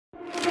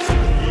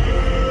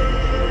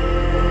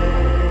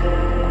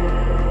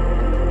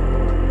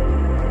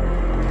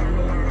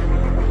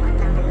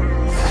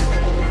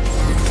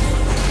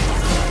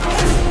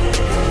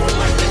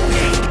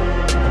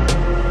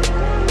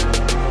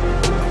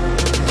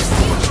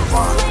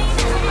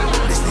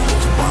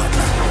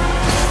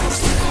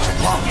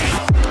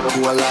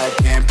but life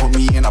can't put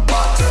me in a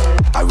box.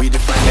 I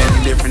redefine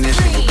any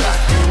definition you got.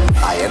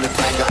 I am the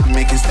tiger, I'm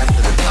making steps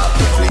to the top.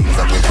 The flames,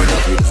 I'm whipping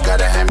up, you just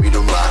gotta hand me the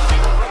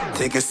rock.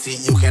 Take a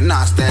seat, you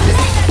cannot stand it.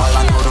 All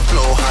I know the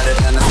flow harder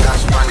than a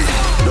scotch bonnet.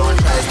 Don't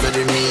try to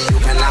study me, you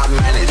cannot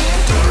manage.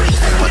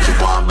 Say what you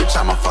want, bitch,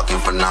 I'm a fucking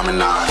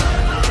phenomenon.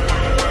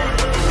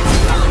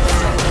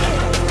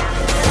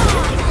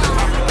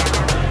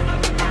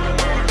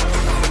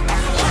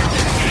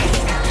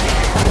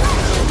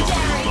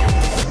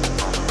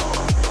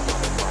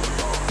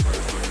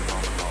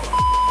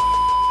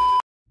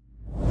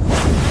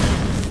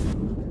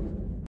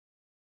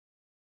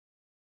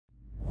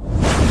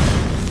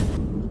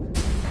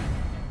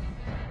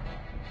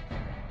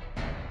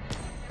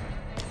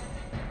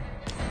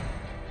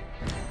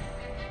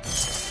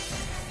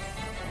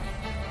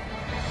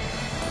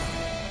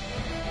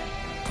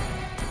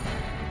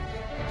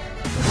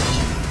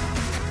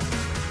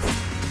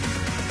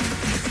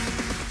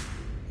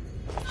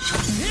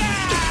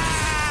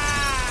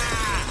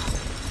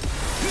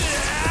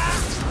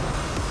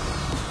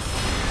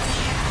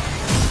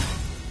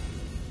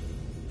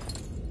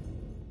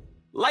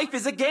 Life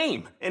is a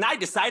game, and I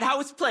decide how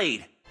it's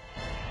played.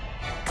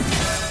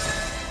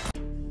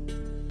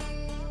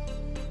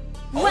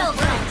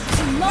 Welcome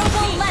to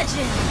Mobile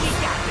Legends!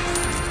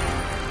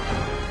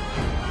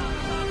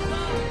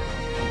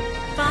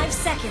 5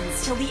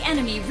 seconds till the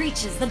enemy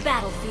reaches the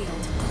battlefield.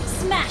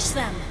 Smash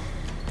them!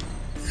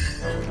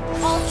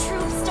 All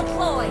troops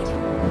deployed!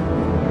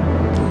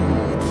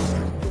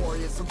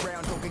 Warriors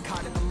around, don't get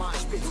caught in the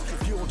mosh pit.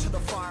 Fuel to the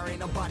fire, ain't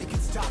nobody can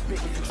stop it.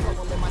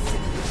 Trouble in my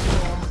city,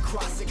 I'm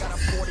across it. Got a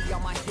 40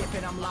 on my hip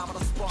and I'm liable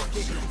to spark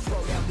it.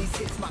 Throw down these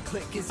hits, my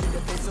click is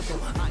indivisible.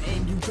 I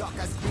aim, you duck,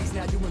 I squeeze,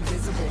 now you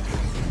invisible.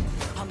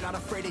 I'm not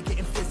afraid of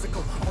getting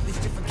physical. All these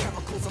different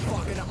chemicals are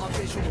fogging up my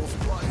visuals.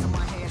 Bloods on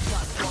my hands,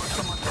 got sparks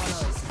on my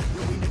gunners.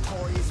 You'll be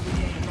notorious, we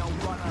ain't no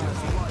runners.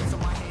 Bloods on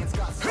my hands,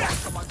 got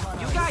sparks on my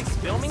gunners. You guys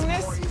filming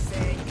this? Warriors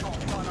ain't no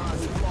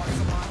runners. Bloods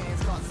on my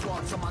hands, got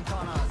sparks on my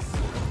gunners.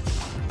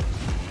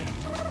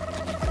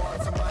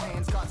 Bloods on my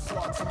hands, got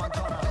sparks on my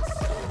gunners.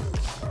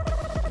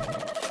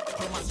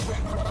 Put on my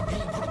strap, put on the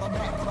beam, put on the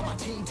map, put on my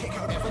team. Take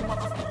out every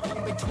motherfucker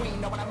in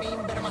between. Know what I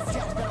mean? Better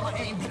myself, better my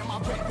aim, better my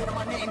rep, better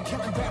my name.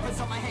 Killing rappers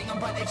on my hang on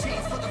by their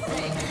chains for the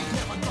fame.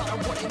 Never thought I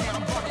would, and now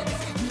I'm running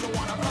this. You don't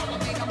wanna follow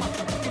me, I'm up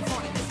to fucking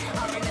front of this.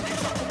 I ran in that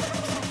trouble with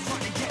the troops,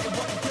 trying to get it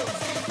what it does.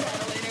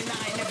 Battling and I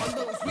ain't never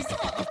lose. We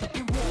some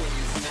motherfucking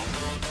warriors.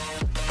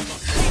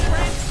 Hey,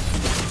 friend!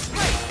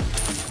 Wait!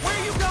 Where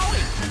are you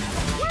going?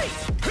 Wait!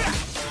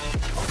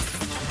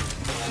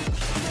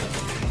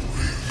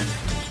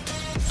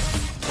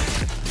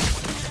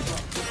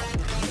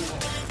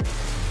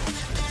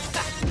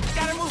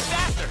 Gotta move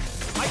faster!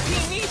 My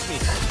team needs me!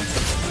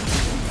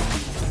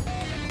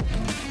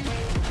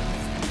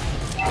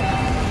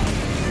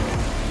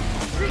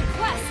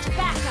 Request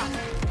backup!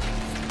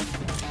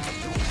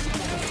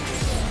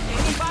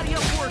 Anybody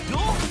up for a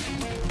duel?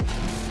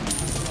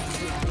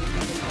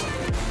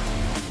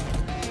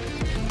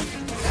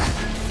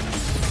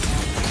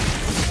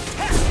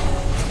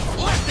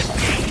 Let the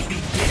game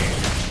begin!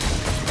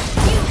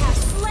 You have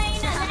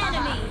slain an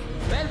enemy!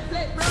 Well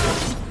played, bro!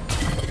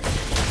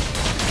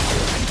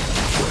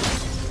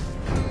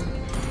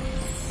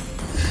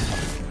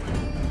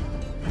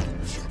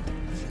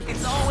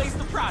 It's always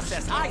the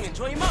process I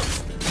enjoy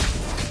most.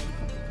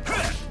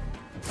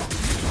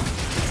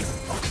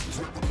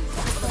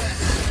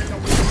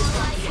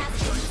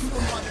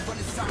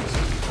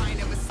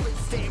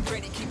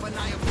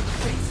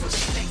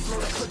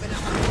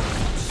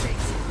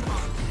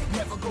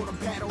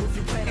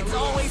 It's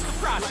always the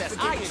process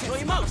I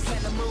enjoy most. An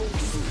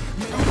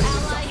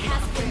ally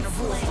has been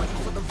slain.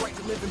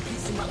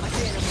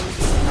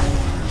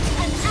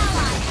 An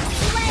ally has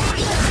slain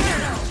the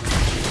hero.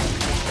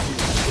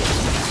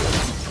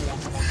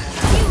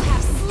 You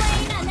have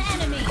slain an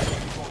enemy.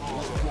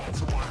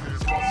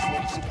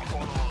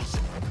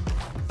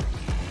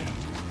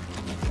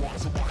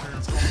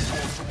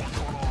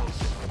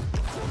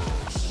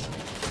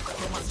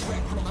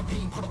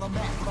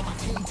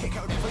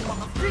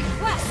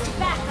 Request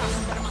backup.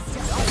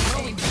 Don't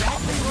know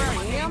exactly where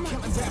I am,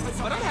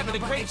 but I'm having a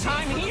great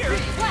time here.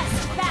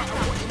 Request backup.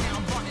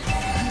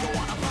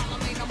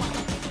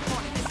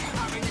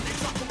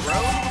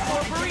 Bros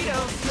before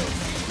burritos.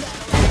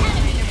 An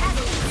enemy has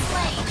been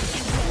slain.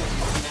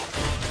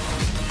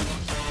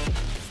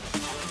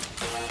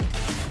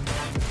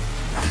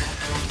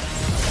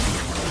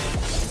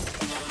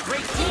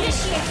 Great team.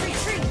 Initiate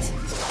retreat.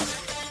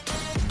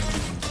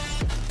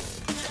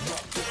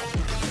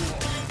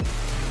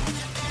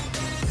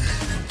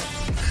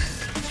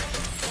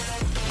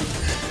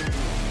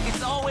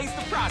 It's always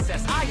the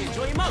process I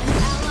enjoy most.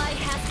 Ally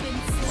has been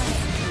slain.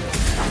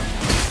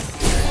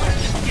 Let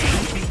the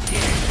game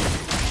begin.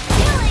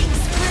 Killing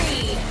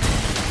spree.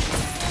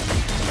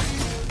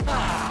 An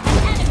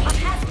enemy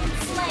has been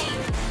slain.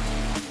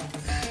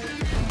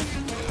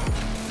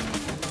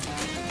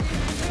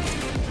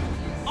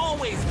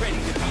 Always ready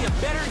to be a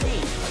better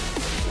team.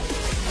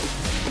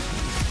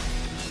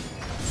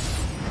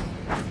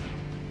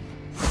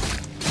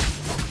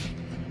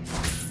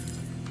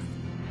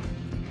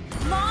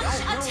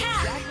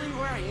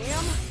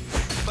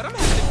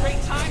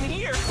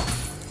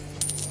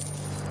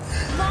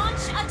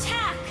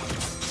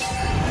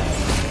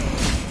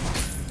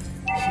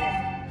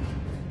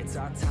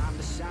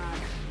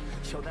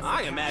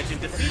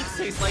 Legend defeats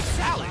taste like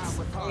salads.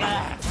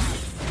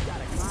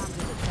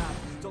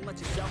 Don't let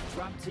yourself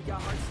drop till your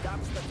heart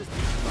stops. Let this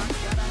beat rock.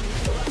 Gotta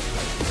need to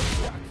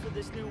rock for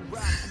this new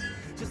rock.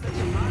 Just let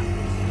your mind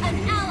loose.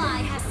 An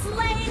ally has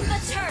slain the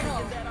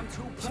turtle. That I'm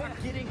too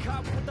packed. Getting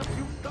caught with a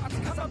few thoughts.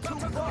 Cause I'm too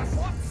lost.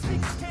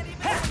 Sneakers can't even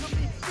handle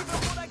me. Even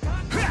what I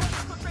got.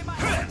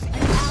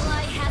 An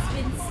ally has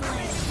been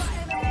slain.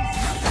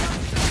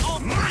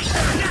 All right,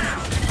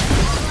 now!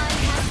 Ally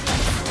has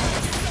been slain.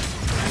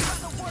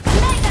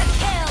 Mega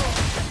kill!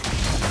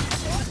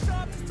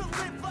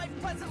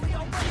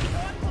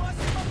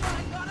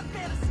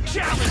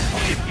 Challenge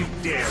me if you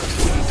dare,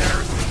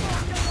 losers!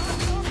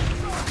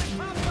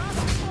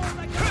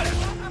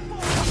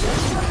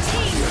 Your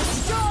team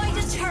destroyed a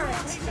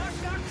turret.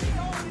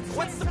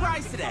 What's the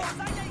prize today?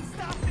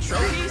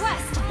 Trophies?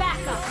 Request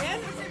backup.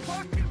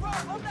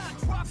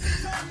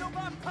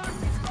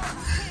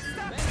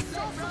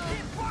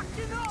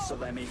 So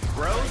let me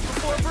Bros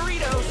before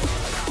burritos!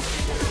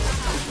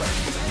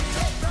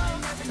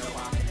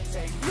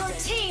 Your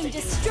team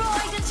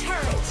destroyed a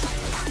turret.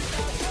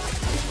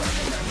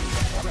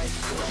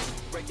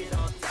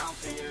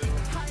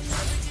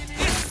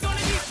 It's gonna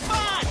be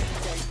fun!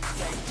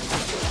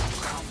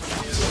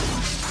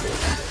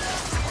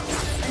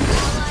 An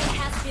ally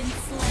has been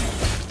slain.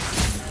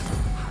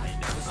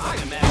 I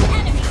imagine. An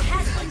enemy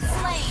has been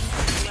slain.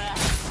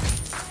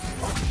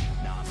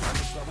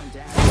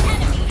 An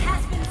enemy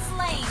has been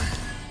slain.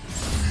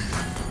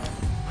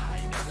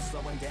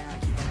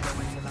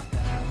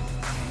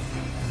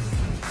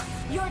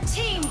 Your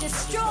team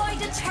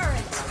destroyed a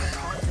turret.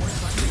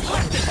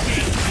 Let the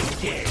game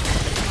begin!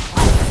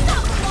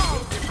 Unstoppable!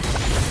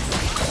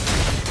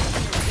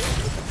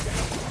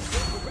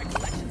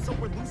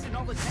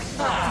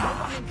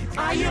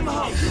 I am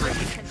hungry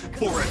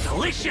for a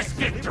delicious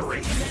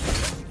victory!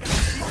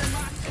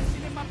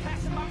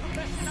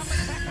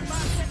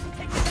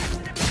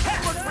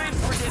 What plans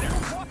for dinner?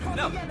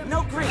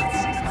 No greens!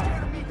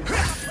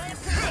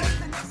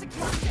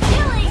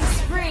 Killing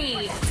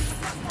spree!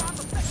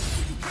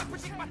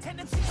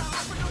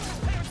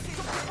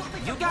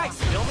 You guys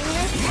filming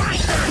it? My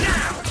turn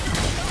now!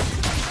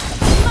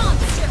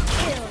 Monster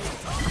kill!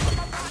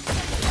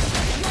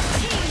 Your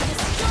team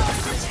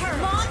destroyed the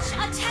turret. Launch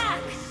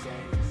attack!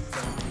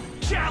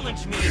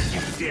 Challenge me if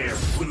you dare,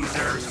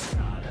 losers!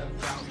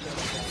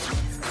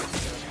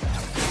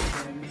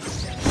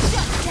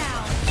 Shut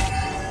down!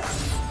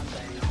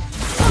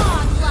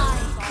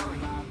 Godlike!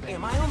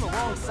 Am I on the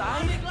wrong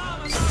side?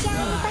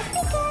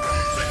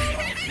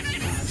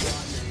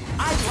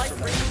 I like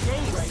rainy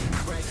days.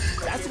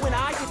 That's when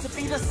I get to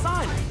be the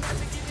sun. An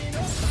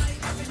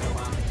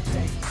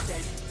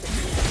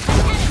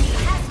enemy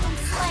has been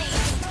slain.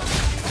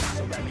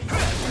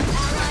 An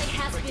ally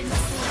has been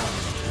slain.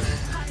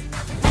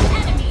 An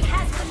enemy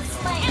has been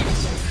slain.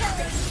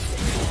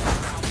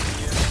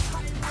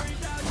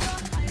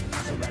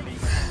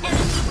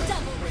 Enemy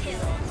double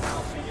kill.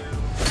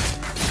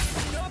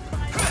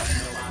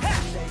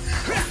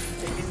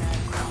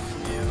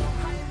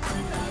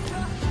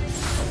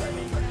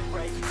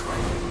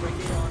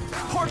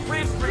 Pork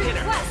ribs for dinner.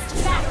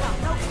 Request backup.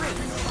 No greens.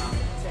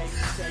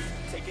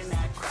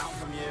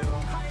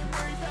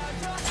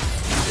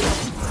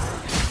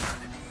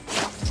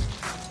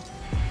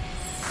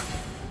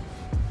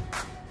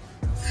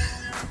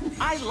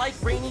 I like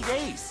rainy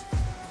days.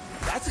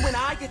 That's when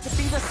I get to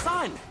be the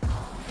sun.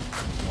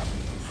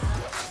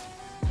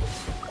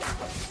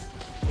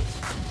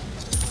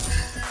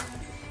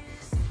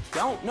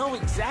 Don't know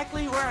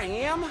exactly where I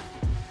am,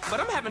 but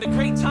I'm having a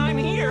great time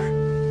here.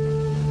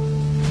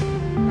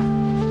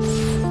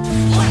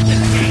 Let the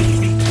game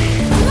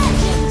begin.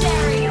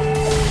 Legendary.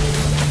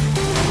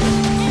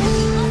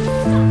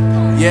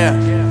 Yeah.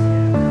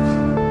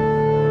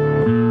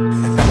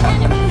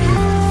 Enemy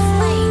has been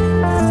slain.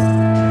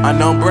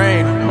 Unknown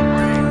Brain.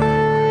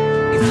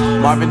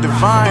 Marvin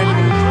Divine.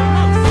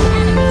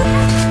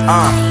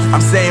 I'm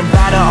saying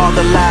bye to all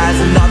the lies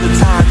and all the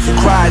times you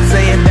cried,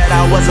 saying that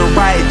I wasn't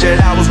right, yet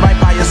I was right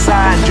by your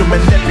side. You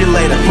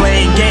manipulator,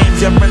 playing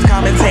games, your friends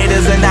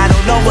commentators, and I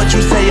don't know what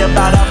you say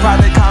about our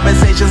private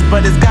conversations,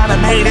 but it's got them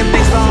hating.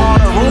 Thanks to all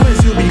the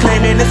rumors you be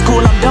claiming. It's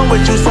cool, I'm done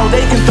with you, so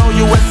they can throw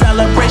you a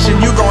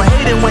celebration. You gon'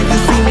 hate it when you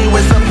see me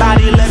with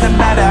somebody living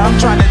better. I'm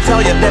trying to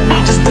tell you that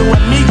me just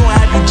doing me gon'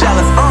 have you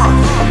jealous.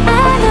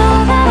 I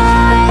know that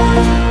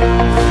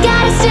I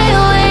gotta stay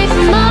away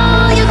from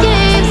all your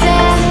games,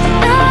 and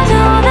I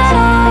know that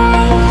I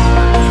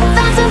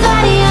found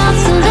somebody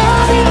else to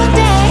love every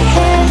day.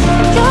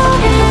 You'll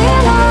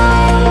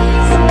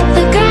realize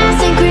the grass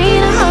ain't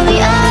greener on the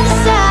other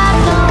side.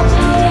 No,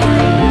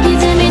 you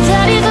did me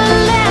dirty for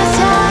the last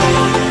time,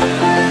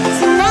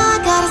 so now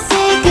I gotta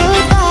say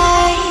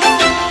goodbye.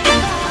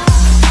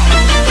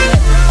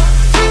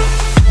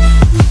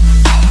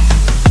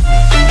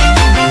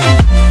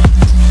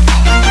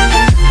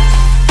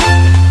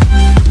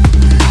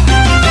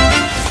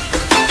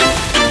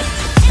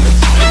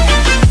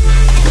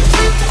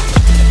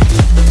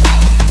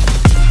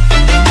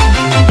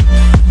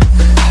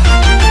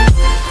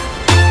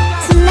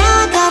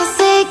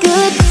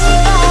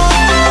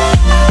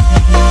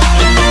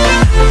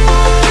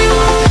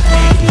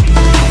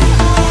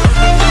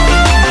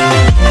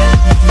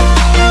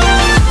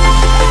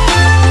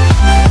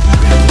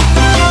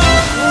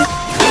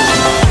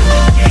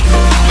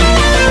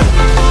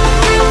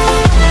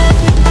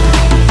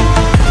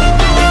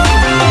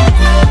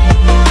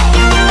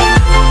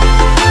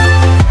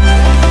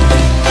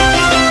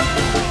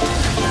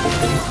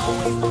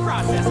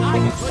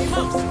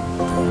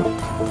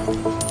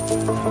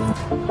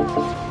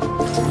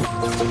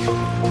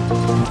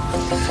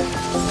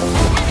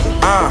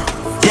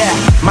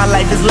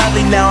 is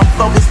lovely, now I'm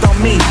focused on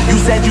me. You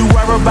said you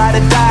were about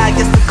to die, I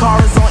guess the car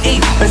is on E.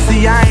 But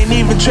see, I ain't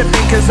even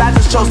tripping, cause I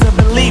just chose to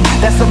believe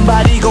that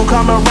somebody gon'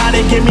 come around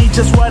and give me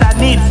just what I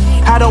need.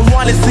 I don't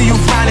wanna see you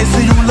frowning,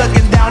 see you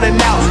looking down and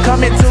out,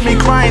 coming to me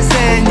crying,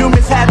 saying you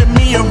miss having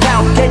me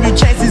around. Gave you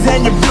chances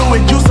and you blew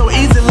it, you so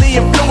easily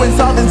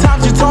influenced. All the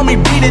times you told me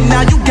beat it,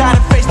 now you gotta